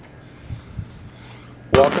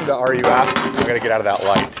Welcome to RUF. I gotta get out of that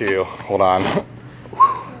light too. Hold on.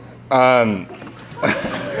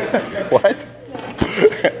 What?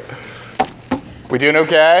 We doing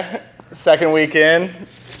okay? Second weekend.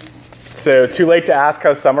 So too late to ask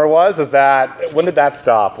how summer was? When did that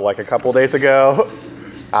stop? Like a couple days ago?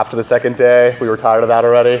 After the second day? We were tired of that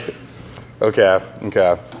already? Okay.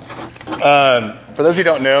 For those who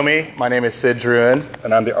don't know me, my name is Sid Druin,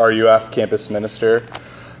 and I'm the RUF campus minister.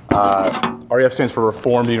 RUF stands for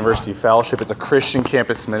Reformed University Fellowship. It's a Christian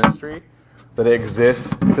campus ministry that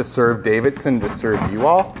exists to serve Davidson, to serve you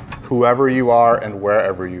all, whoever you are and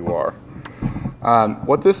wherever you are.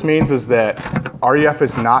 What this means is that RUF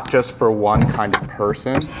is not just for one kind of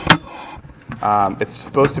person. It's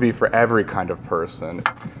supposed to be for every kind of person.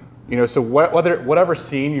 So whatever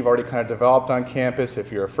scene you've already kind of developed on campus,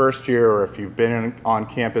 if you're a first year or if you've been on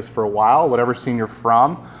campus for a while, whatever scene you're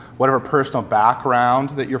from, whatever personal background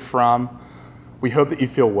that you're from, we hope that you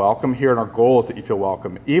feel welcome here, and our goal is that you feel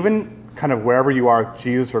welcome. Even kind of wherever you are with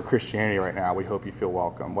Jesus or Christianity right now, we hope you feel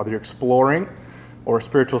welcome. Whether you're exploring or a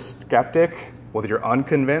spiritual skeptic, whether you're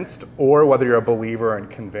unconvinced or whether you're a believer and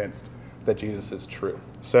convinced that Jesus is true.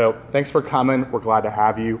 So thanks for coming. We're glad to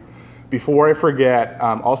have you. Before I forget,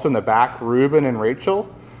 also in the back, Ruben and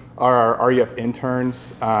Rachel are our RUF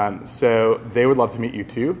interns, so they would love to meet you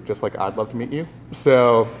too, just like I'd love to meet you.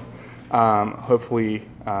 So hopefully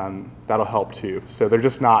that'll help too. So they're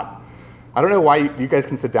just not, I don't know why you guys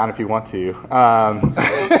can sit down if you want to.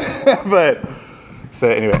 But so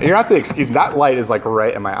anyway, you're not to excuse me. That light is like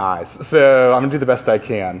right in my eyes. So I'm going to do the best I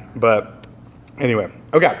can. But anyway,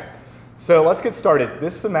 okay. So let's get started.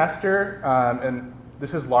 This semester, and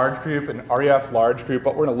this is large group and RUF large group,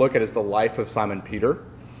 what we're going to look at is the life of Simon Peter.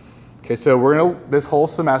 Okay, so this whole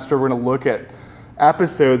semester we're going to look at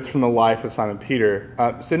episodes from the life of Simon Peter.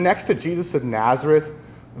 So next to Jesus of Nazareth,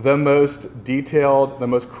 the most detailed, the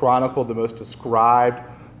most chronicled, the most described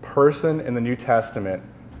person in the New Testament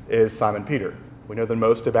is Simon Peter. We know the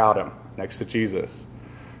most about him next to Jesus.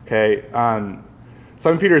 Okay,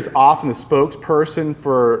 Simon Peter is often the spokesperson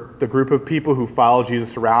for the group of people who followed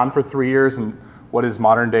Jesus around for 3 years in what is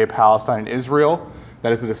modern-day Palestine and Israel.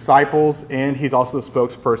 That is the disciples, and he's also the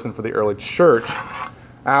spokesperson for the early church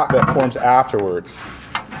that forms afterwards.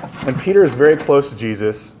 And Peter is very close to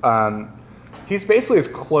Jesus. He's basically as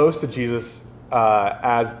close to Jesus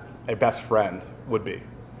as a best friend would be.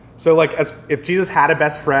 So like if Jesus had a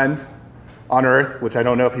best friend on earth, which I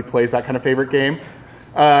don't know if he plays that kind of favorite game,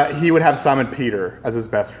 he would have Simon Peter as his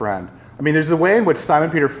best friend. I mean, there's a way in which Simon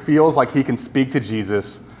Peter feels like he can speak to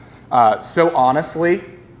Jesus so honestly,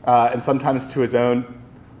 and sometimes to his own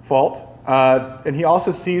fault. And he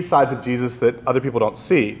also sees sides of Jesus that other people don't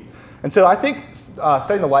see. And so I think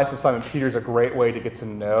studying the life of Simon Peter is a great way to get to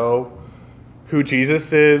know who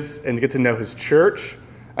Jesus is and to get to know his church.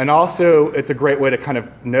 And also it's a great way to kind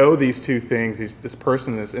of know these two things, this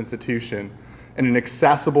person, this institution, in an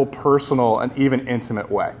accessible, personal, and even intimate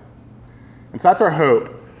way. And so that's our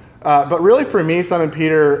hope. But really for me, Simon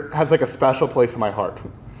Peter has like a special place in my heart.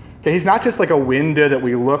 Okay, he's not just like a window that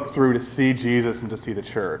we look through to see Jesus and to see the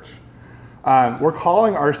church. We're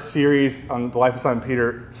calling our series on the life of Simon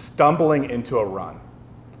Peter, Stumbling into a Run.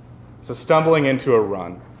 So stumbling into a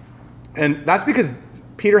run. And that's because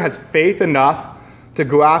Peter has faith enough to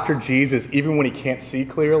go after Jesus even when he can't see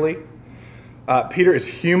clearly. Peter is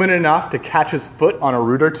human enough to catch his foot on a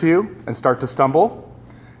root or two and start to stumble.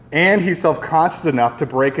 And he's self-conscious enough to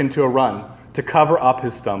break into a run, to cover up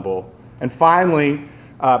his stumble. And finally,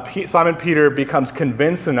 Simon Peter becomes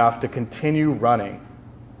convinced enough to continue running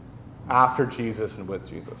after Jesus and with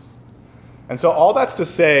Jesus. And so all that's to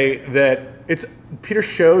say that Peter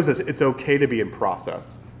shows us it's okay to be in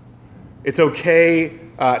process. It's okay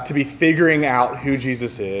to be figuring out who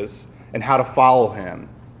Jesus is and how to follow him.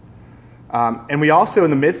 And we also,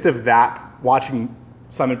 in the midst of that, watching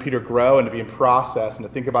Simon Peter grow and to be in process and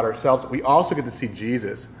to think about ourselves, we also get to see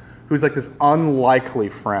Jesus, who's like this unlikely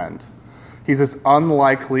friend. He's this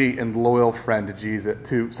unlikely and loyal friend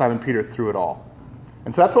to Simon Peter through it all.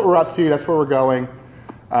 And so that's what we're up to. That's where we're going.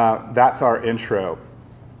 That's our intro.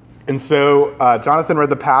 And so Jonathan read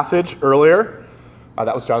the passage earlier.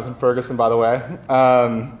 That was Jonathan Ferguson, by the way.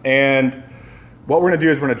 And what we're going to do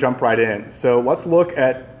is we're going to jump right in. So let's look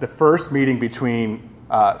at the first meeting between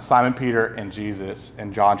Simon Peter and Jesus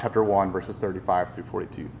in John chapter 1, verses 35 through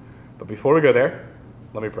 42. But before we go there,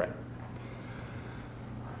 let me pray.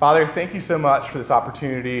 Father, thank you so much for this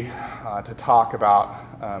opportunity to talk about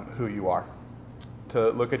who you are, to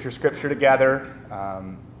look at your scripture together,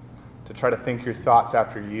 to try to think your thoughts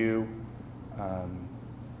after you. And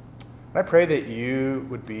I pray that you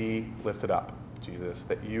would be lifted up, Jesus,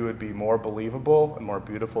 that you would be more believable and more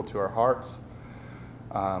beautiful to our hearts.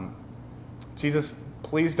 Jesus,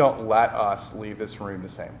 please don't let us leave this room the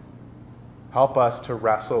same. Help us to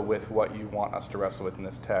wrestle with what you want us to wrestle with in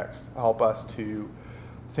this text. Help us to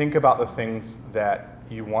think about the things that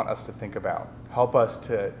you want us to think about. Help us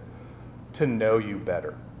to know you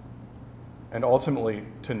better. And ultimately,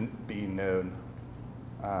 to be known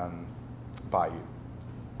by you.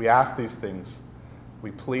 We ask these things.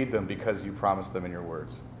 We plead them because you promised them in your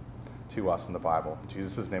words to us in the Bible. In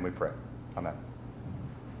Jesus' name we pray. Amen.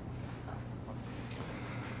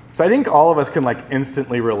 So I think all of us can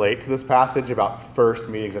instantly relate to this passage about first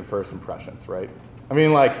meetings and first impressions, right? I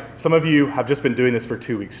mean, some of you have just been doing this for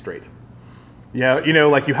 2 weeks straight. Yeah, you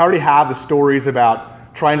already have the stories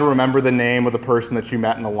about trying to remember the name of the person that you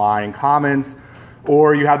met in the line Commons,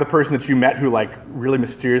 or you have the person that you met who really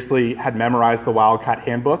mysteriously had memorized the Wildcat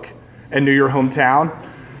Handbook and knew your hometown.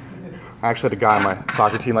 I actually had a guy on my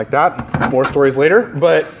soccer team like that. More stories later.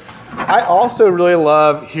 But I also really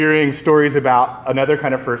love hearing stories about another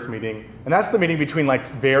kind of first meeting, and that's the meeting between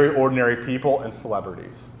very ordinary people and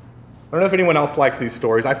celebrities. I don't know if anyone else likes these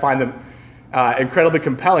stories. I find them incredibly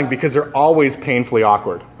compelling because they're always painfully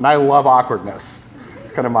awkward, and I love awkwardness.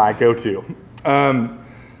 It's kind of my go-to.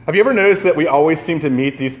 Have you ever noticed that we always seem to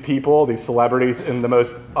meet these people, these celebrities, in the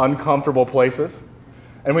most uncomfortable places?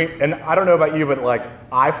 And I don't know about you, but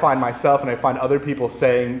I find myself and I find other people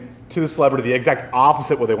saying to the celebrity the exact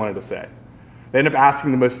opposite what they wanted to say. They end up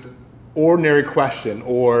asking the most ordinary question,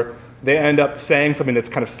 or they end up saying something that's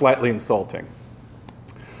kind of slightly insulting.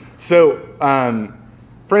 So,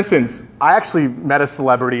 for instance, I actually met a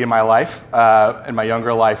celebrity in my life, in my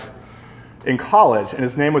younger life, in college, and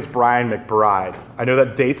his name was Brian McBride. I know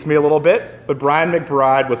that dates me a little bit, but Brian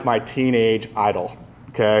McBride was my teenage idol,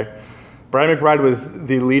 okay? Brian McBride was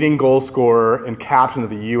the leading goal scorer and captain of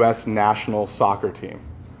the U.S. national soccer team,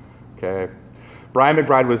 okay? Brian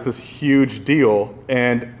McBride was this huge deal,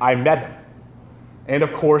 and I met him. And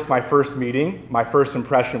of course, my first meeting, my first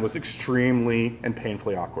impression was extremely and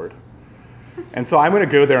painfully awkward. And so I'm going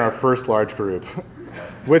to go there in our first large group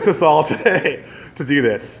with us all today to do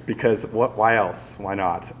this, because why else? Why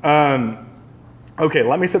not? Okay,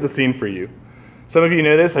 let me set the scene for you. Some of you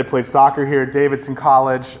know this. I played soccer here at Davidson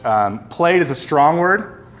College. Played is a strong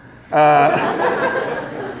word.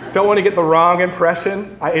 Don't want to get the wrong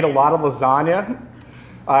impression. I ate a lot of lasagna.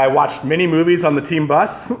 I watched many movies on the team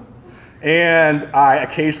bus. And I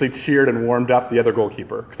occasionally cheered and warmed up the other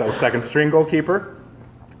goalkeeper because I was second string goalkeeper.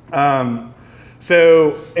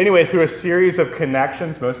 So anyway, through a series of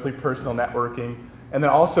connections, mostly personal networking, and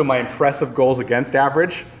then also my impressive goals against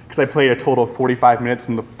average, because I played a total of 45 minutes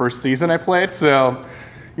in the first season I played. So,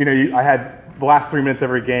 I had the last 3 minutes of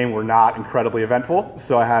every game were not incredibly eventful.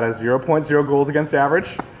 So I had a 0.0 goals against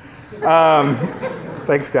average.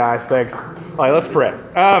 Thanks, guys. Thanks. All right, let's pray.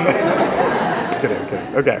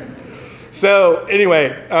 Kidding. Okay. So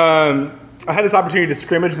anyway, I had this opportunity to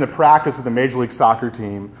scrimmage in the practice with the Major League Soccer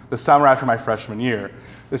team the summer after my freshman year.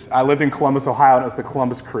 I lived in Columbus, Ohio, and it was the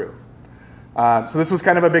Columbus Crew. So this was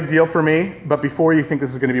kind of a big deal for me, but before you think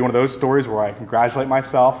this is going to be one of those stories where I congratulate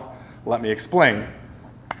myself, let me explain.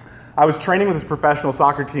 I was training with this professional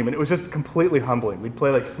soccer team, and it was just completely humbling. We'd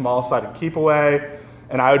play small-sided keep away,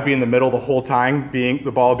 and I would be in the middle the whole time, the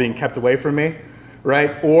ball being kept away from me.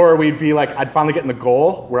 Right? Or we'd be I'd finally get in the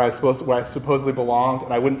goal where I supposedly belonged,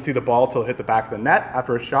 and I wouldn't see the ball till it hit the back of the net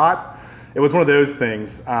after a shot. It was one of those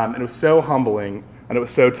things, and it was so humbling, and it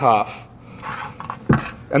was so tough.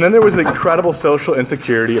 And then there was the incredible social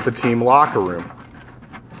insecurity at the team locker room.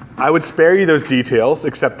 I would spare you those details,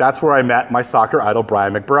 except that's where I met my soccer idol,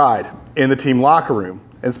 Brian McBride, in the team locker room,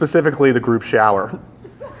 and specifically the group shower.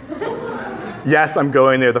 Yes, I'm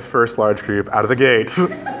going there the first large group out of the gate.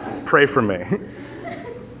 Pray for me.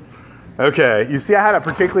 Okay, you see, I had a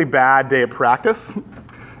particularly bad day at practice,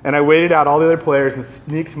 and I waited out all the other players and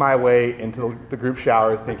sneaked my way into the group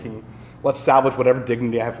shower thinking, let's salvage whatever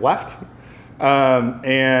dignity I have left,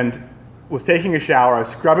 and was taking a shower. I was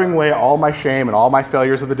scrubbing away all my shame and all my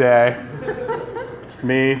failures of the day. Just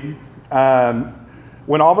me.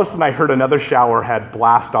 When all of a sudden I heard another shower head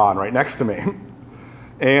blast on right next to me,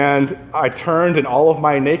 and I turned in all of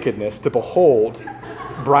my nakedness to behold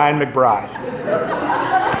Brian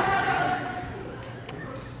McBride.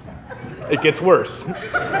 It gets worse.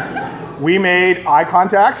 We made eye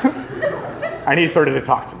contact, and he started to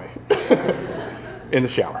talk to me in the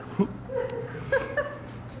shower.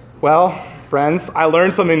 Well, friends, I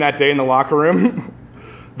learned something that day in the locker room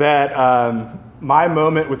that my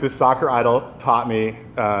moment with this soccer idol taught me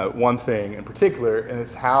one thing in particular, and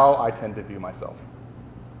it's how I tend to view myself.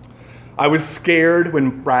 I was scared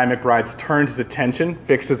when Brian McBride turned his attention,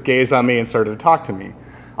 fixed his gaze on me, and started to talk to me.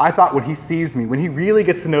 I thought when he sees me, when he really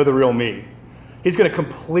gets to know the real me, he's going to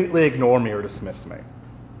completely ignore me or dismiss me.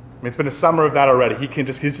 I mean, it's been a summer of that already.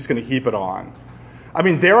 He's just going to heap it on. I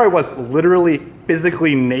mean, there I was, literally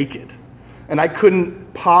physically naked. And I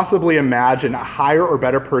couldn't possibly imagine a higher or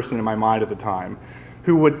better person in my mind at the time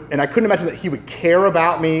and I couldn't imagine that he would care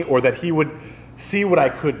about me or that he would see what I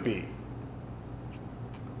could be.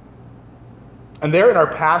 And there in our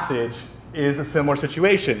passage is a similar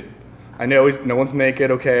situation. I know no one's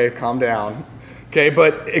naked, okay, calm down. Okay,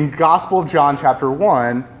 but in Gospel of John chapter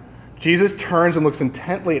 1, Jesus turns and looks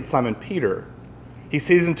intently at Simon Peter. He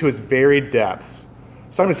sees into his very depths.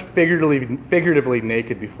 Simon is figuratively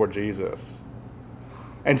naked before Jesus.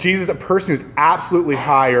 And Jesus, a person who's absolutely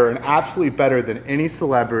higher and absolutely better than any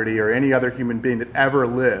celebrity or any other human being that ever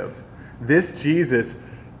lived, this Jesus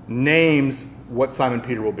names what Simon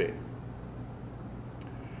Peter will be.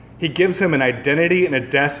 He gives him an identity and a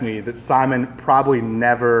destiny that Simon probably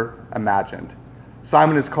never imagined.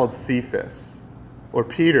 Simon is called Cephas, or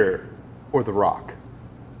Peter, or the Rock.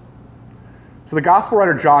 So the gospel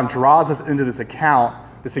writer John draws us into this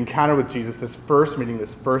encounter with Jesus, this first meeting,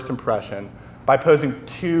 this first impression, by posing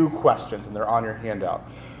two questions, and they're on your handout.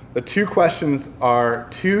 The two questions are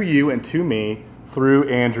to you and to me through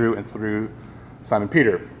Andrew and through Simon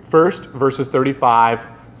Peter. First, verses 35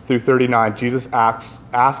 through 39, Jesus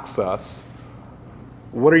asks us,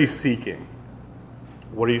 what are you seeking?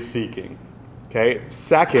 What are you seeking? Okay.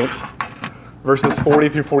 Second, verses 40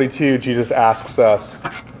 through 42, Jesus asks us,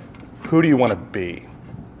 who do you want to be?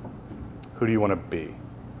 Who do you want to be?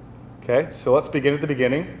 Okay, so let's begin at the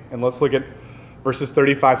beginning, and let's look at verses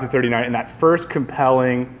 35 through 39 in that first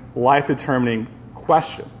compelling, life-determining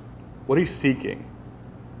question. What are you seeking?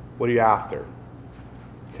 What are you after?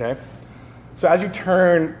 Okay, so as you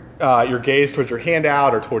turn your gaze towards your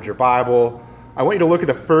handout or towards your Bible, I want you to look at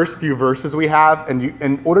the first few verses we have, and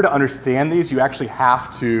in order to understand these, you actually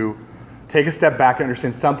have to take a step back and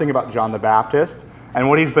understand something about John the Baptist and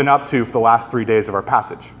what he's been up to for the last 3 days of our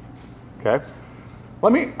passage. Okay?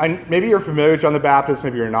 Maybe you're familiar with John the Baptist,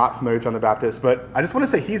 maybe you're not familiar with John the Baptist, but I just want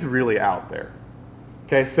to say he's really out there.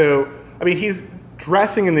 Okay, so, I mean, he's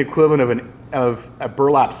dressing in the equivalent of a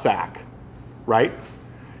burlap sack, right?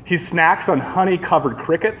 He snacks on honey-covered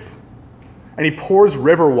crickets, and he pours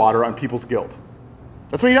river water on people's guilt.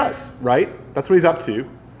 That's what he does, right? That's what he's up to.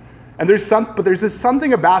 And there's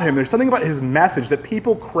something about him, there's something about his message that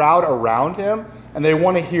people crowd around him, and they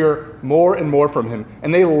want to hear more and more from him.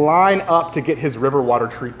 And they line up to get his river water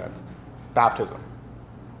treatment, baptism,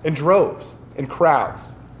 in droves, in crowds.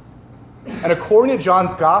 And according to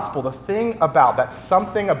John's gospel, that's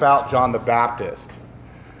something about John the Baptist,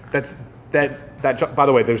 by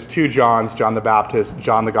the way, there's two Johns, John the Baptist,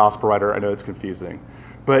 John the gospel writer. I know it's confusing.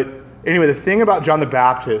 But anyway, the thing about John the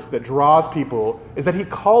Baptist that draws people is that he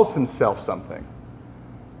calls himself something.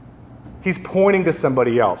 He's pointing to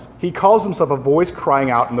somebody else. He calls himself a voice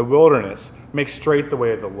crying out in the wilderness, make straight the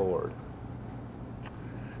way of the Lord.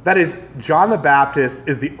 That is, John the Baptist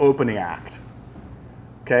is the opening act.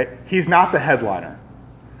 Okay? He's not the headliner.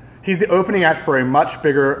 He's the opening act for a much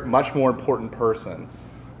bigger, much more important person.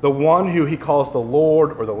 The one who he calls the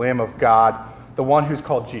Lord or the Lamb of God, the one who's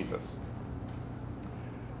called Jesus.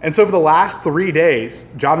 And so for the last 3 days,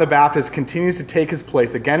 John the Baptist continues to take his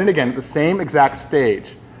place again and again at the same exact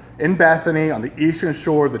stage in Bethany on the eastern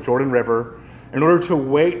shore of the Jordan River in order to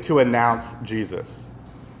wait to announce Jesus.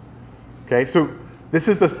 Okay, so this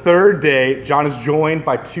is the third day. John is joined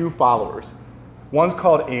by two followers. One's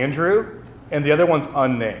called Andrew, and the other one's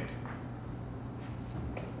unnamed.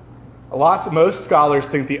 Most scholars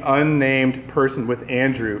think the unnamed person with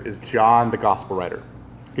Andrew is John, the gospel writer.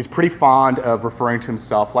 He's pretty fond of referring to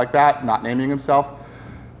himself like that, not naming himself.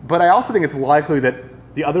 But I also think it's likely that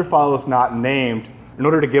the other follower is not named in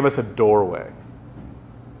order to give us a doorway,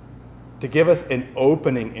 to give us an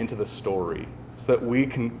opening into the story so that we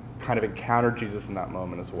can kind of encounter Jesus in that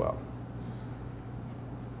moment as well.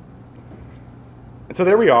 And so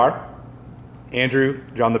there we are, Andrew,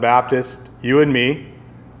 John the Baptist, you and me,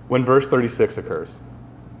 when verse 36 occurs.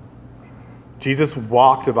 Jesus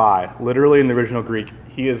walked by, literally in the original Greek,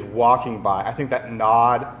 he is walking by. I think that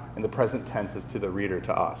nod in the present tense is to the reader,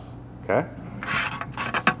 to us. Okay?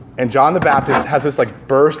 And John the Baptist has this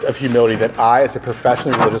burst of humility that I, as a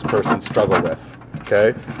professionally religious person, struggle with.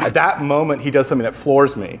 Okay? At that moment, he does something that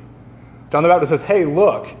floors me. John the Baptist says, hey,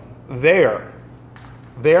 look, they're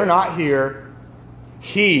not here.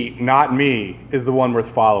 He, not me, is the one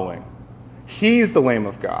worth following. He's the Lamb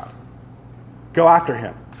of God. Go after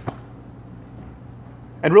him.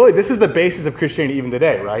 And really, this is the basis of Christianity even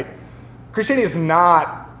today, right? Christianity is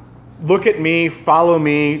not look at me, follow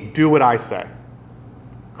me, do what I say.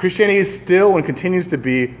 Christianity is still and continues to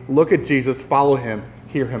be look at Jesus, follow him,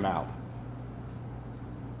 hear him out.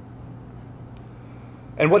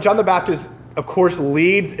 And what John the Baptist, of course,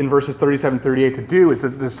 leads in verses 37 and 38 to do is that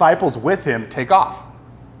the disciples with him take off.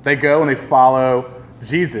 They go and they follow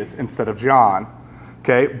Jesus instead of John.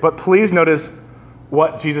 Okay, but please notice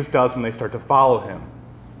what Jesus does when they start to follow him.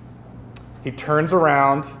 He turns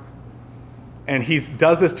around, and he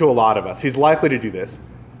does this to a lot of us. He's likely to do this.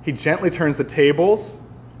 He gently turns the tables,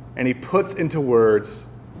 and he puts into words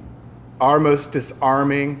our most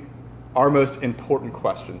disarming, our most important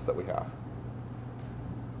questions that we have.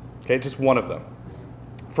 Okay, just one of them.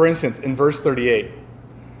 For instance, in verse 38,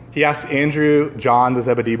 he asks Andrew, John, the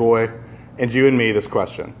Zebedee boy, and you and me this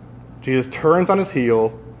question. Jesus turns on his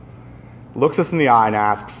heel, looks us in the eye, and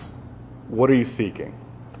asks, what are you seeking?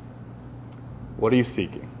 What are you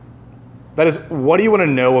seeking? That is, what do you want to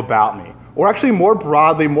know about me? Or actually more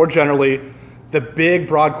broadly, more generally, the big,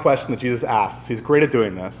 broad question that Jesus asks. He's great at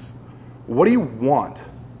doing this. What do you want?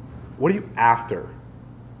 What are you after?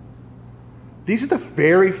 These are the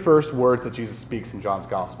very first words that Jesus speaks in John's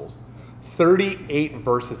Gospels. 38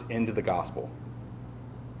 verses into the Gospel.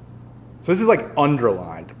 So this is like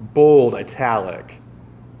underlined, bold, italic.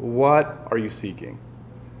 What are you seeking?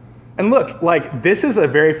 And look, like this is a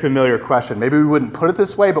very familiar question. Maybe we wouldn't put it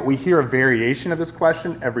this way, but we hear a variation of this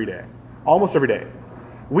question every day. Almost every day.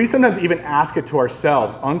 We sometimes even ask it to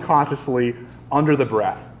ourselves unconsciously under the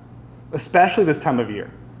breath, especially this time of year.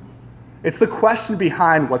 It's the question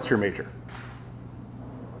behind what's your major.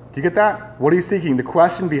 Do you get that? What are you seeking? The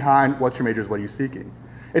question behind what's your major is what are you seeking?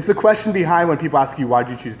 It's the question behind when people ask you, why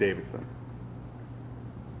did you choose Davidson?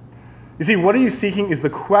 You see, what are you seeking is the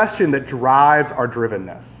question that drives our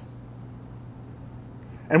drivenness.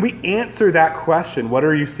 And we answer that question, what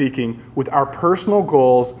are you seeking, with our personal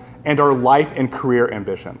goals and our life and career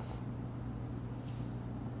ambitions.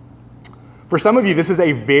 For some of you, this is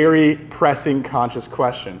a very pressing, conscious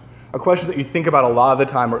question. A question that you think about a lot of the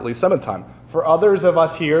time, or at least some of the time. For others of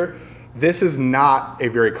us here, this is not a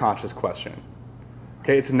very conscious question.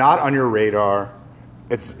 Okay, it's not on your radar.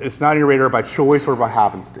 It's not on your radar by choice or by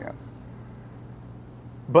happenstance.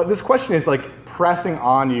 But this question is like pressing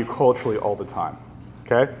on you culturally all the time.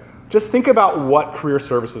 Okay? Just think about what career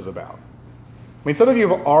service is about. I mean, some of you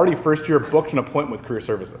have already first year booked an appointment with career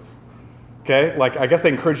services. Okay? Like, I guess they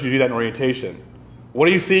encourage you to do that in orientation. What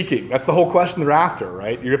are you seeking? That's the whole question they're after,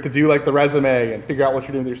 right? You have to do like the resume and figure out what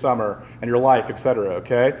you're doing with your summer and your life, etc.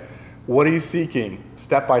 Okay? What are you seeking?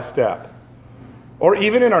 Step by step. Or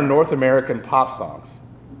even in our North American pop songs.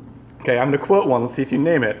 Okay, I'm going to quote one. Let's see if you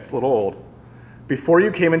name it. It's a little old. Before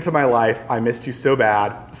you came into my life, I missed you so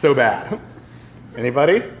bad, so bad.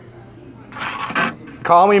 Anybody?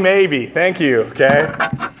 Call me maybe. Thank you. Okay.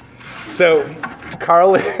 So,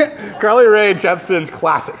 Carly Rae Jepsen's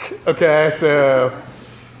classic. Okay. So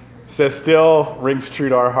still rings true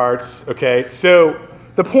to our hearts. Okay. So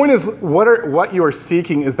the point is, what you are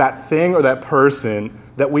seeking is that thing or that person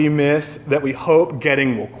that we miss, that we hope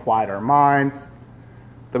getting will quiet our minds,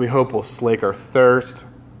 that we hope will slake our thirst,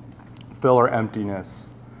 fill our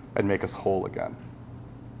emptiness, and make us whole again.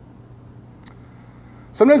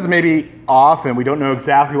 Sometimes, maybe often, we don't know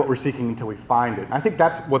exactly what we're seeking until we find it. And I think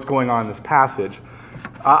that's what's going on in this passage.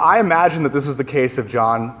 I imagine that this was the case of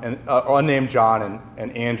John, unnamed John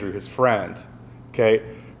and Andrew, his friend. Okay,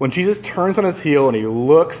 when Jesus turns on his heel and he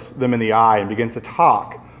looks them in the eye and begins to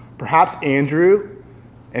talk, perhaps Andrew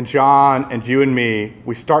and John and you and me,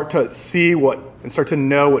 we start to see and start to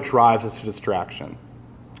know what drives us to distraction.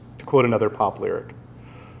 To quote another pop lyric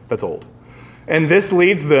that's old. And this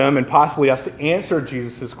leads them, and possibly us, to answer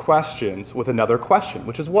Jesus' questions with another question,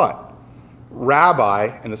 which is what?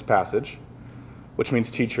 Rabbi, in this passage, which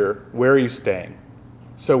means teacher, where are you staying?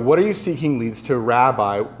 So what are you seeking leads to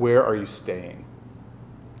Rabbi, where are you staying?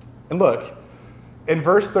 And look, in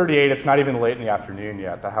verse 38, it's not even late in the afternoon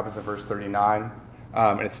yet. That happens in verse 39,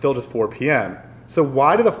 and it's still just 4 p.m. So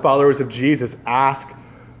why do the followers of Jesus ask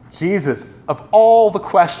Jesus, of all the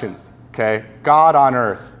questions, okay, God on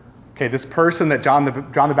earth, okay, this person that John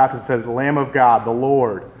the Baptist said, the Lamb of God, the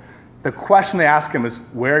Lord, the question they ask him is,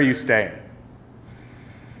 where are you staying?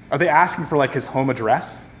 Are they asking for like his home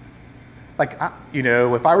address? Like,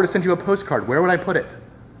 if I were to send you a postcard, where would I put it?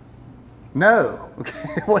 No.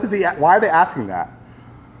 Okay. Why are they asking that?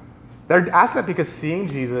 They're asking that because seeing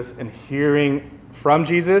Jesus and hearing from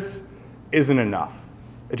Jesus isn't enough.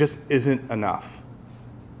 It just isn't enough.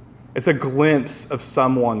 It's a glimpse of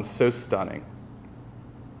someone so stunning.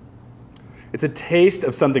 It's a taste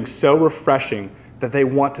of something so refreshing that they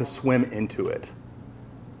want to swim into it.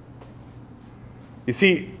 You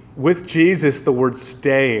see, with Jesus, the word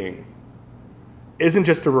staying isn't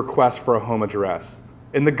just a request for a home address.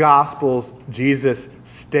 In the Gospels, Jesus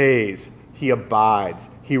stays, he abides,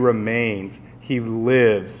 he remains, he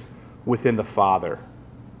lives within the Father.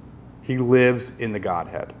 He lives in the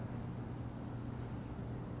Godhead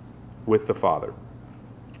with the Father.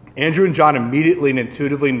 Andrew and John immediately and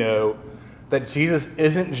intuitively know that Jesus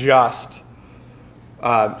isn't just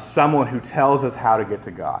someone who tells us how to get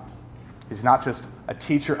to God. He's not just a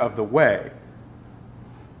teacher of the way.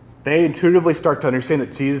 They intuitively start to understand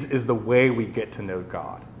that Jesus is the way we get to know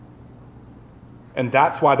God. And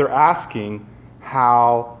that's why they're asking,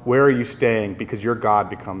 where are you staying? Because your God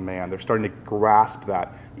become man. They're starting to grasp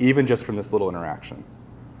that, even just from this little interaction.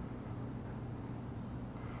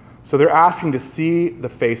 So they're asking to see the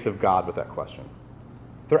face of God with that question.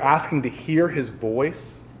 They're asking to hear his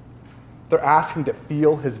voice. They're asking to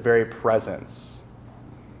feel his very presence,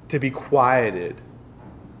 to be quieted,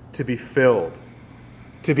 to be filled,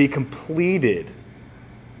 to be completed,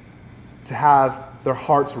 to have their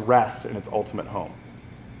hearts rest in its ultimate home.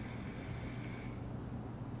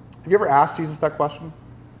 Have you ever asked Jesus that question?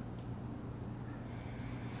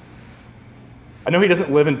 I know he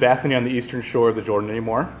doesn't live in Bethany on the eastern shore of the Jordan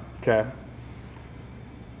anymore, okay?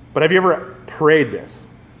 But have you ever prayed this?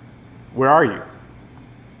 Where are you?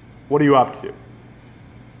 What are you up to? I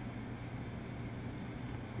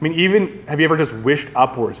mean, even have you ever just wished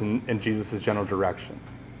upwards in Jesus' general direction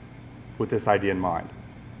with this idea in mind?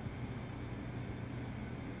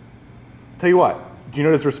 Tell you what, do you know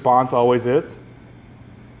what his response always is?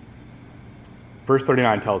 Verse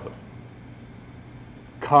 39 tells us,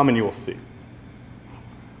 come and you will see.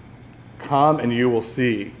 Come and you will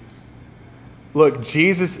see. Look,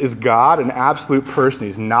 Jesus is God, an absolute person.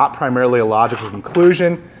 He's not primarily a logical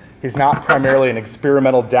conclusion. He's not primarily an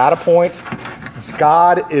experimental data point.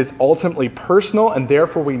 God is ultimately personal, and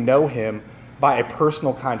therefore we know him by a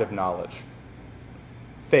personal kind of knowledge.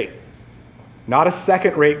 Faith. Not a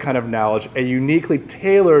second-rate kind of knowledge, a uniquely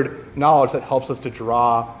tailored knowledge that helps us to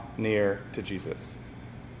draw near to Jesus.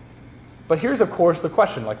 But here's, of course, the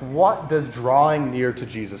question, what does drawing near to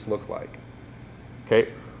Jesus look like?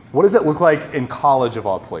 Okay, what does it look like in college of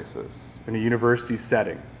all places, in a university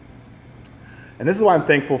setting? And this is why I'm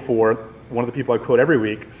thankful for one of the people I quote every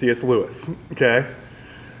week, C.S. Lewis. Okay?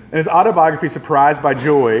 In his autobiography, Surprised by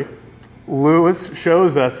Joy, Lewis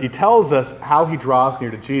he tells us how he draws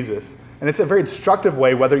near to Jesus. And it's a very instructive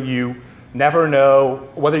way, whether you never know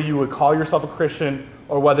whether you would call yourself a Christian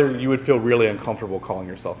or whether you would feel really uncomfortable calling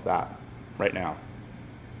yourself that right now.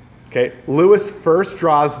 Okay? Lewis first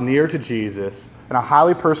draws near to Jesus in a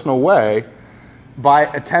highly personal way by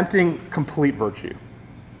attempting complete virtue.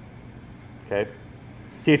 Okay?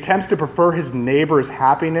 He attempts to prefer his neighbor's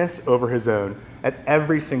happiness over his own at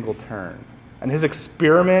every single turn. And his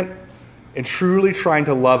experiment in truly trying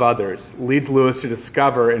to love others leads Lewis to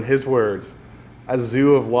discover, in his words, a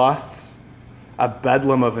zoo of lusts, a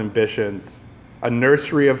bedlam of ambitions, a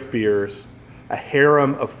nursery of fears, a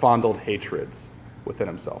harem of fondled hatreds within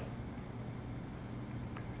himself.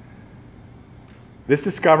 This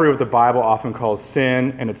discovery of what the Bible often calls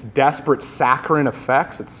sin and its desperate saccharine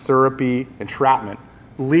effects, its syrupy entrapment,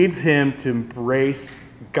 leads him to embrace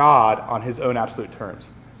God on his own absolute terms.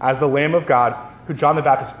 As the Lamb of God, who John the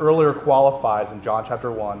Baptist earlier qualifies in John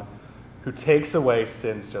chapter 1, who takes away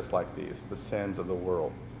sins just like these, the sins of the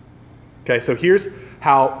world. Okay, so here's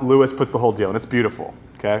how Lewis puts the whole deal, and it's beautiful,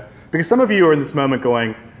 okay? Because some of you are in this moment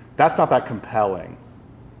going, that's not that compelling,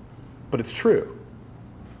 but it's true.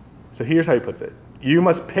 So here's how he puts it. You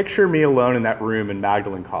must picture me alone in that room in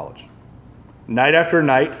Magdalen College. Night after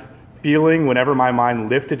night, feeling whenever my mind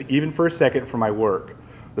lifted even for a second from my work,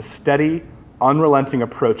 the steady, unrelenting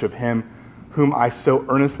approach of him whom I so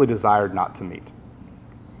earnestly desired not to meet.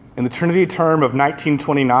 In the Trinity term of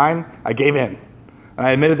 1929, I gave in, and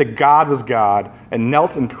I admitted that God was God, and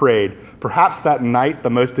knelt and prayed, perhaps that night the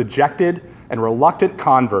most dejected and reluctant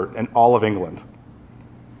convert in all of England.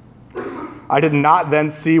 I did not then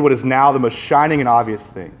see what is now the most shining and obvious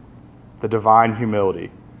thing, the divine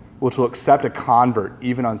humility, which will accept a convert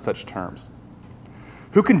even on such terms.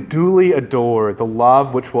 Who can duly adore the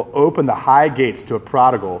love which will open the high gates to a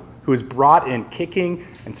prodigal who is brought in kicking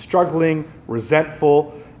and struggling,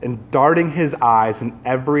 resentful, and darting his eyes in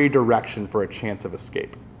every direction for a chance of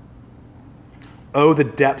escape? Oh, the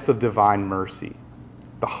depths of divine mercy.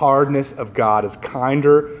 The hardness of God is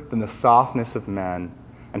kinder than the softness of men,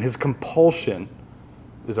 and his compulsion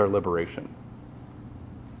is our liberation.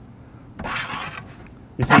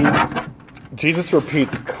 You see, Jesus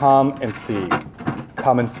repeats, come and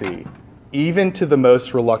see, even to the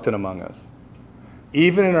most reluctant among us.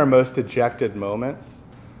 even in our most dejected moments,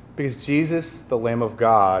 because Jesus, the Lamb of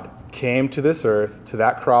God, came to this earth, to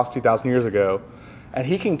that cross 2,000 years ago, and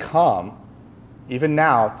he can come, even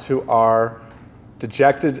now, to our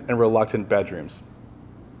dejected and reluctant bedrooms,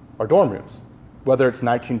 our dorm rooms, whether it's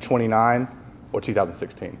 1929 or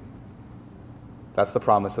 2016. That's the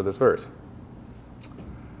promise of this verse.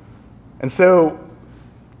 And so,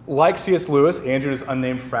 like C.S. Lewis, Andrew's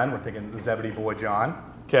unnamed friend, we're thinking the Zebedee boy John,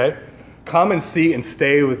 okay, come and see and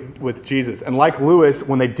stay with Jesus. And like Lewis,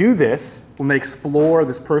 when they do this, when they explore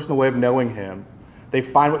this personal way of knowing him, they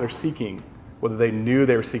find what they're seeking, whether they knew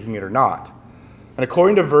they were seeking it or not. And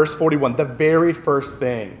according to verse 41, the very first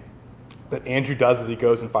thing that Andrew does is he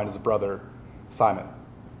goes and finds his brother Simon,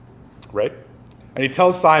 right? And he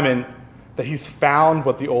tells Simon that he's found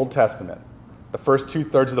what the Old Testament, the first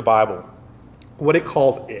 2/3 of the Bible, what it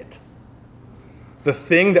calls it. The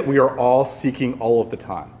thing that we are all seeking all of the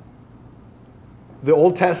time. The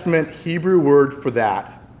Old Testament Hebrew word for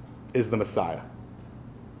that is the Messiah.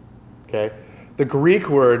 Okay? The Greek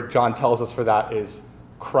word, John tells us, for that is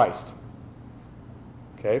Christ.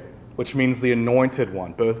 Okay? Which means the anointed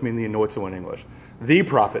one. Both mean the anointed one in English. The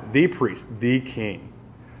prophet, the priest, the king.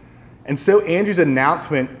 And so Andrew's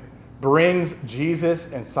announcement brings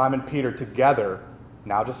Jesus and Simon Peter together,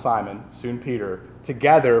 now just Simon, soon Peter,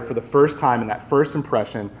 together for the first time in that first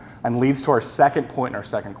impression, and leads to our second point and our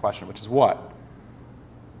second question, which is what?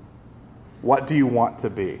 What do you want to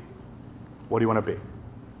be? What do you want to be?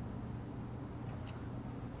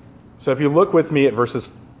 So if you look with me at verse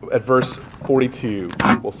 42,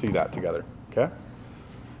 we'll see that together. Okay?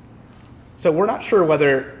 So we're not sure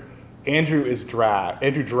whether Andrew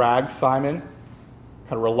drags Simon,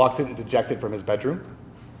 kind of reluctant and dejected, from his bedroom.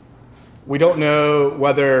 We don't know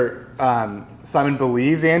whether Simon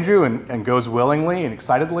believes Andrew and goes willingly and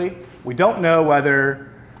excitedly. We don't know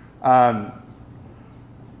whether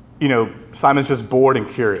Simon's just bored and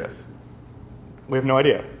curious. We have no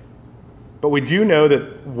idea. But we do know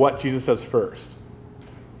that what Jesus does first.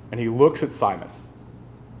 And he looks at Simon.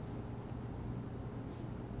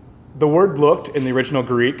 The word looked in the original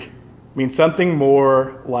Greek means something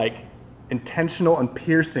more like intentional and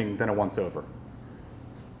piercing than a once over.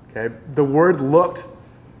 Okay? The word looked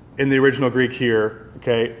in the original Greek here,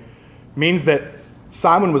 okay, means that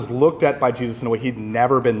Simon was looked at by Jesus in a way he'd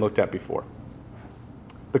never been looked at before.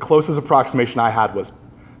 The closest approximation I had was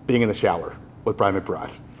being in the shower with Brian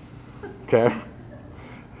McBride. Okay?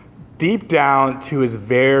 Deep down to his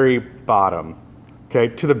very bottom, okay,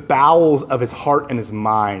 to the bowels of his heart and his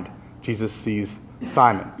mind, Jesus sees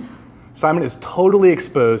Simon. Simon is totally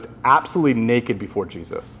exposed, absolutely naked before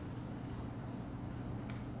Jesus.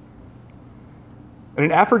 In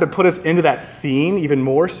an effort to put us into that scene even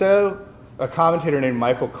more so, a commentator named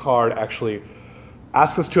Michael Card actually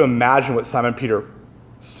asks us to imagine what Simon Peter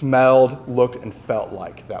smelled, looked, and felt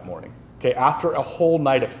like that morning. Okay, after a whole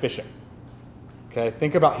night of fishing. Okay,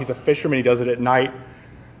 think about, he's a fisherman, he does it at night.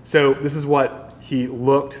 So this is what he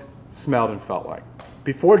looked, smelled, and felt like.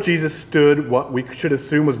 Before Jesus stood what we should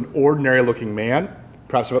assume was an ordinary looking man,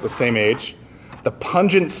 perhaps about the same age. The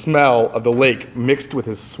pungent smell of the lake mixed with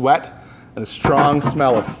his sweat and the strong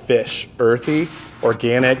smell of fish, earthy,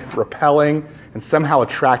 organic, repelling, and somehow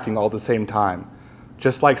attracting all at the same time.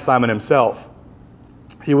 Just like Simon himself,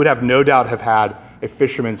 he would have no doubt have had a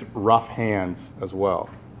fisherman's rough hands as well.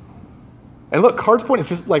 And look, Card's point is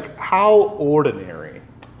just like how ordinary,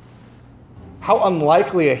 how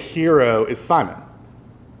unlikely a hero is Simon,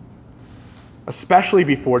 especially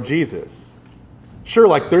before Jesus. Sure,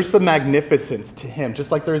 like there's some magnificence to him,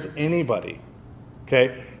 just like there's anybody.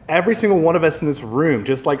 Okay? Every single one of us in this room,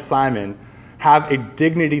 just like Simon, have a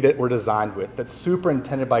dignity that we're designed with, that's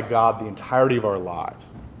superintended by God the entirety of our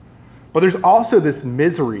lives. But there's also this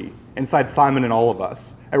misery inside Simon and all of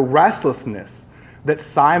us, a restlessness that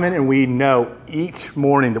Simon and we know each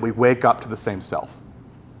morning that we wake up to the same self.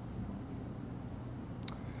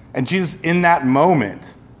 And Jesus, in that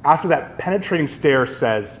moment, after that penetrating stare,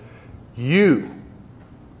 says, You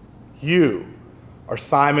are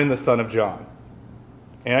Simon, the son of John.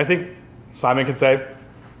 And I think Simon can say,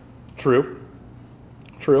 True.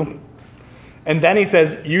 And then he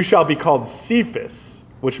says, You shall be called Cephas,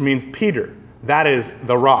 which means Peter. That is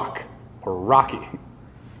the rock, or Rocky.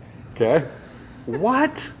 Okay?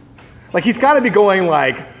 What? Like, he's got to be going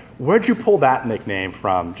like, where'd you pull that nickname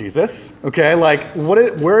from, Jesus? Okay, like,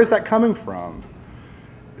 where is that coming from?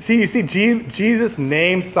 You see, Jesus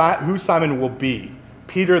names who Simon will be,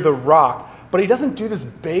 Peter the rock, but he doesn't do this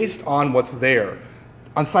based on what's there,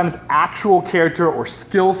 on Simon's actual character or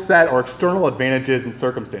skill set or external advantages and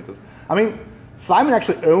circumstances. I mean, Simon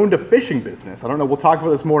actually owned a fishing business. I don't know, we'll talk about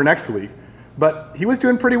this more next week. But he was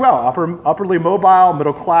doing pretty well, upperly mobile,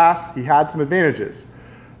 middle class. He had some advantages.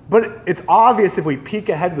 But it's obvious if we peek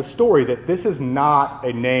ahead to the story that this is not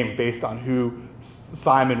a name based on who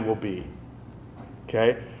Simon will be.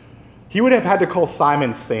 Okay? He would have had to call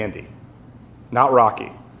Simon Sandy, not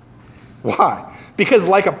Rocky. Why? Because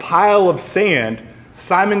like a pile of sand,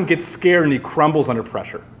 Simon gets scared and he crumbles under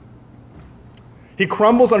pressure. He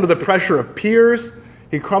crumbles under the pressure of peers.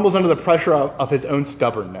 He crumbles under the pressure of his own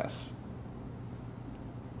stubbornness.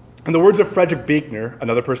 In the words of Frederick Buechner,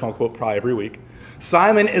 another person I'll quote probably every week,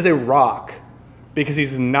 Simon is a rock because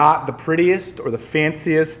he's not the prettiest or the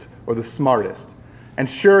fanciest or the smartest. And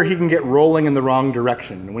sure, he can get rolling in the wrong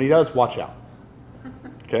direction. And when he does, watch out.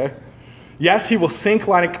 Okay? Yes, he will sink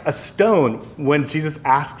like a stone when Jesus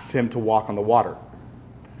asks him to walk on the water.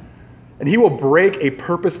 And he will break a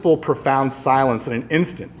purposeful, profound silence in an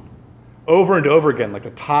instant, over and over again, like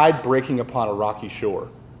a tide breaking upon a rocky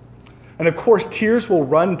shore. And of course, tears will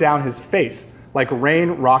run down his face like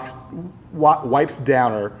rain wipes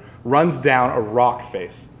down or runs down a rock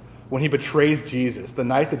face when he betrays Jesus, the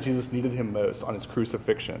night that Jesus needed him most on his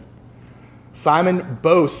crucifixion. Simon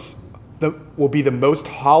boasts will be the most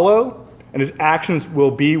hollow, and his actions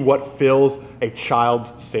will be what fills a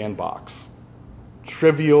child's sandbox.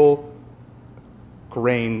 Trivial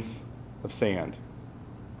grains of sand.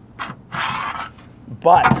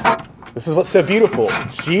 But this is what's so beautiful.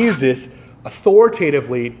 Jesus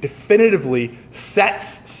authoritatively, definitively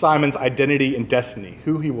sets Simon's identity and destiny,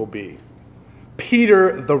 who he will be.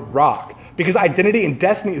 Peter the rock. Because identity and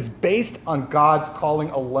destiny is based on God's calling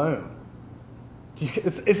alone.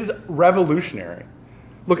 This is revolutionary.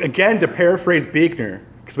 Look, again, to paraphrase Buechner,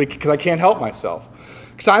 because I can't help myself.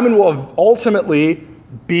 Simon will ultimately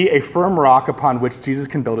be a firm rock upon which Jesus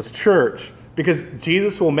can build his church, because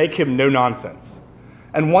Jesus will make him no nonsense.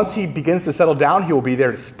 And once he begins to settle down, he will be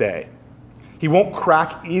there to stay. He won't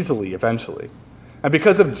crack easily eventually. And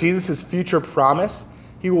because of Jesus' future promise,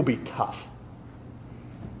 he will be tough.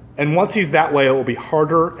 And once he's that way, it will be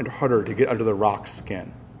harder and harder to get under the rock's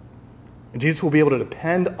skin. And Jesus will be able to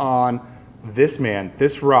depend on this man,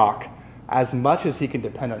 this rock, as much as he can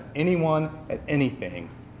depend on anyone and anything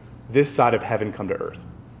this side of heaven come to earth.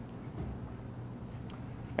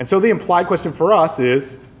 And so the implied question for us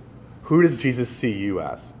is, who does Jesus see you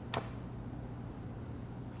as?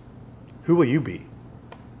 Who will you be?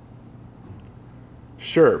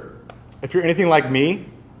 Sure, if you're anything like me,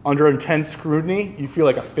 under intense scrutiny, you feel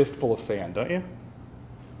like a fistful of sand, don't you?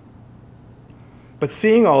 But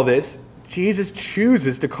seeing all this, Jesus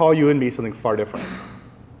chooses to call you and me something far different.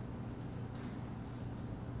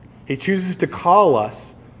 He chooses to call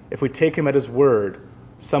us, if we take him at his word,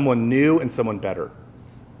 someone new and someone better.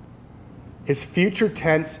 His future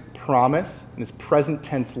tense promise and his present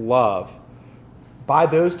tense love, by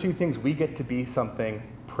those two things, we get to be something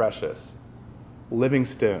precious, living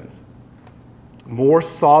stones. More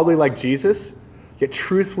solidly like Jesus, yet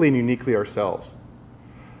truthfully and uniquely ourselves.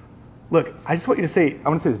 Look, I just want you to say, I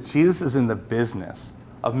want to say this, Jesus is in the business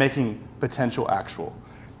of making potential actual.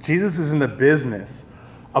 Jesus is in the business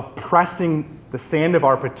of pressing the sand of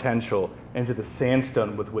our potential into the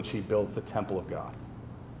sandstone with which he builds the temple of God.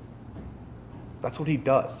 That's what he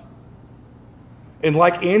does. And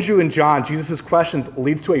like Andrew and John, Jesus' questions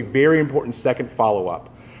leads to a very important second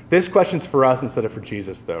follow-up. This question's for us instead of for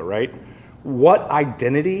Jesus, though, right? What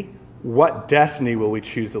identity, what destiny will we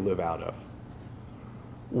choose to live out of?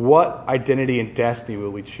 What identity and destiny will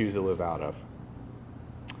we choose to live out of?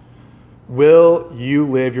 Will you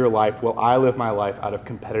live your life, will I live my life out of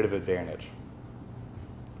competitive advantage?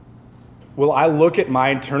 Will I look at my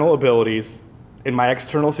internal abilities in my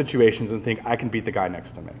external situations and think I can beat the guy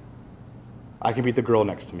next to me? I can beat the girl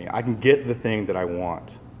next to me. I can get the thing that I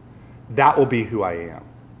want. That will be who I am.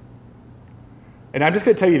 And I'm just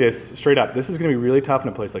going to tell you this straight up. This is going to be really tough in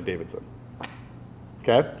a place like Davidson.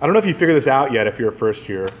 Okay? I don't know if you figured this out yet if you're a first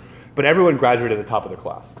year, but everyone graduated at the top of their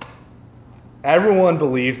class. Everyone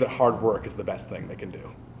believes that hard work is the best thing they can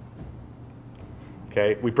do.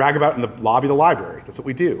 Okay? We brag about it in the lobby of the library. That's what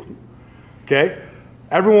we do. Okay?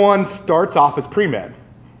 Everyone starts off as pre-med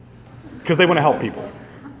because they want to help people.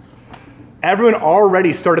 Everyone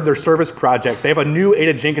already started their service project. They have a new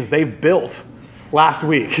Ada Jenkins they built last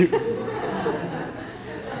week.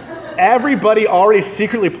 Everybody already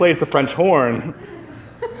secretly plays the French horn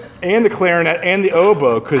and the clarinet and the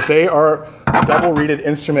oboe because they are double-reeded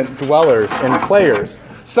instrument dwellers and players.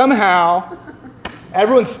 Somehow,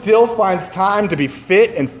 everyone still finds time to be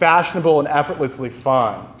fit and fashionable and effortlessly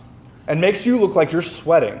fun and makes you look like you're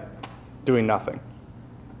sweating doing nothing.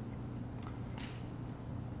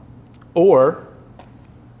 Or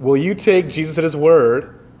will you take Jesus at his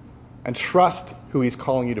word and trust who he's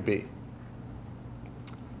calling you to be.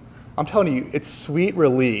 I'm telling you, it's sweet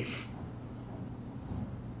relief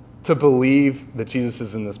to believe that Jesus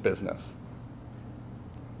is in this business.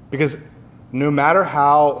 Because no matter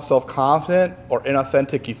how self-confident or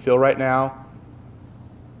inauthentic you feel right now,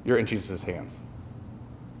 you're in Jesus' hands.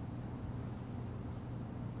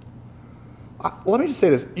 Let me just say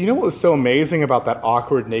this. You know what was so amazing about that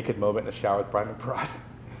awkward naked moment in the shower with Brian McBride?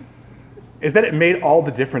 Is that it made all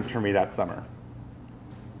the difference for me that summer.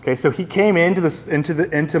 Okay, so he came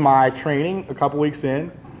into my training a couple weeks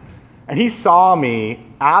in, and he saw me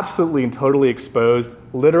absolutely and totally exposed,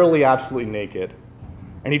 literally absolutely naked,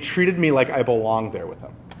 and he treated me like I belonged there with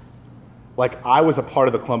him. Like I was a part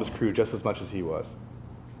of the Columbus crew just as much as he was.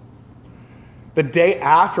 The day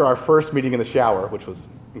after our first meeting in the shower, which was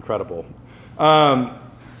incredible,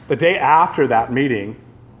 the day after that meeting,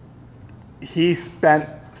 he spent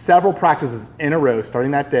several practices in a row,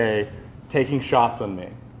 starting that day, taking shots on me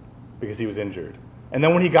because he was injured. And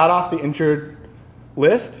then when he got off the injured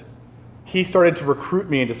list, he started to recruit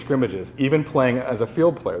me into scrimmages, even playing as a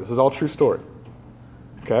field player. This is all true story.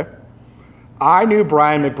 Okay? I knew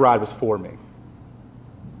Brian McBride was for me.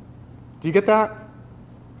 Do you get that?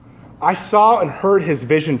 I saw and heard his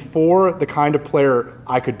vision for the kind of player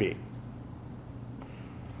I could be.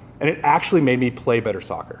 And it actually made me play better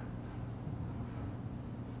soccer.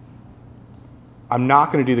 I'm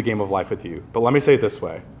not going to do the game of life with you, but let me say it this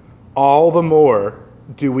way. All the more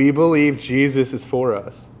do we believe Jesus is for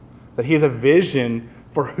us, that he has a vision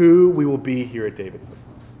for who we will be here at Davidson.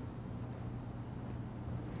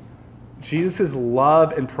 Jesus'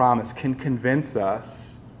 love and promise can convince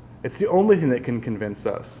us. It's the only thing that can convince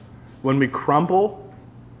us when we crumble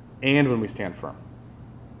and when we stand firm.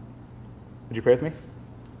 Would you pray with me?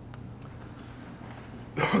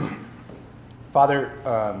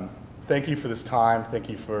 Father, thank you for this time. Thank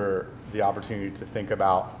you for the opportunity to think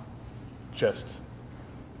about just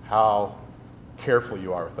how careful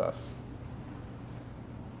you are with us.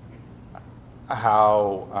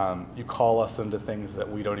 How you call us into things that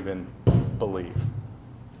we don't even believe.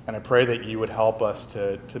 And I pray that you would help us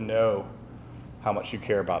to know how much you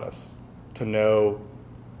care about us, to know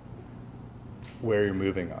where you're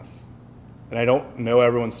moving us. And I don't know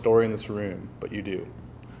everyone's story in this room, but you do.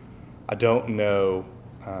 I don't know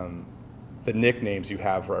the nicknames you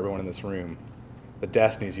have for everyone in this room, the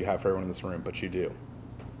destinies you have for everyone in this room, but you do.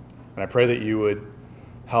 And I pray that you would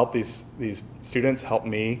help these students, help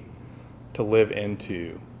me to live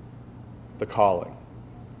into the calling,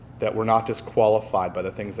 that we're not disqualified by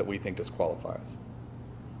the things that we think disqualify us,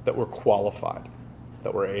 that we're qualified,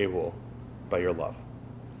 that we're able by your love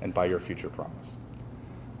and by your future promise.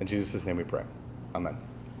 In Jesus' name we pray. Amen.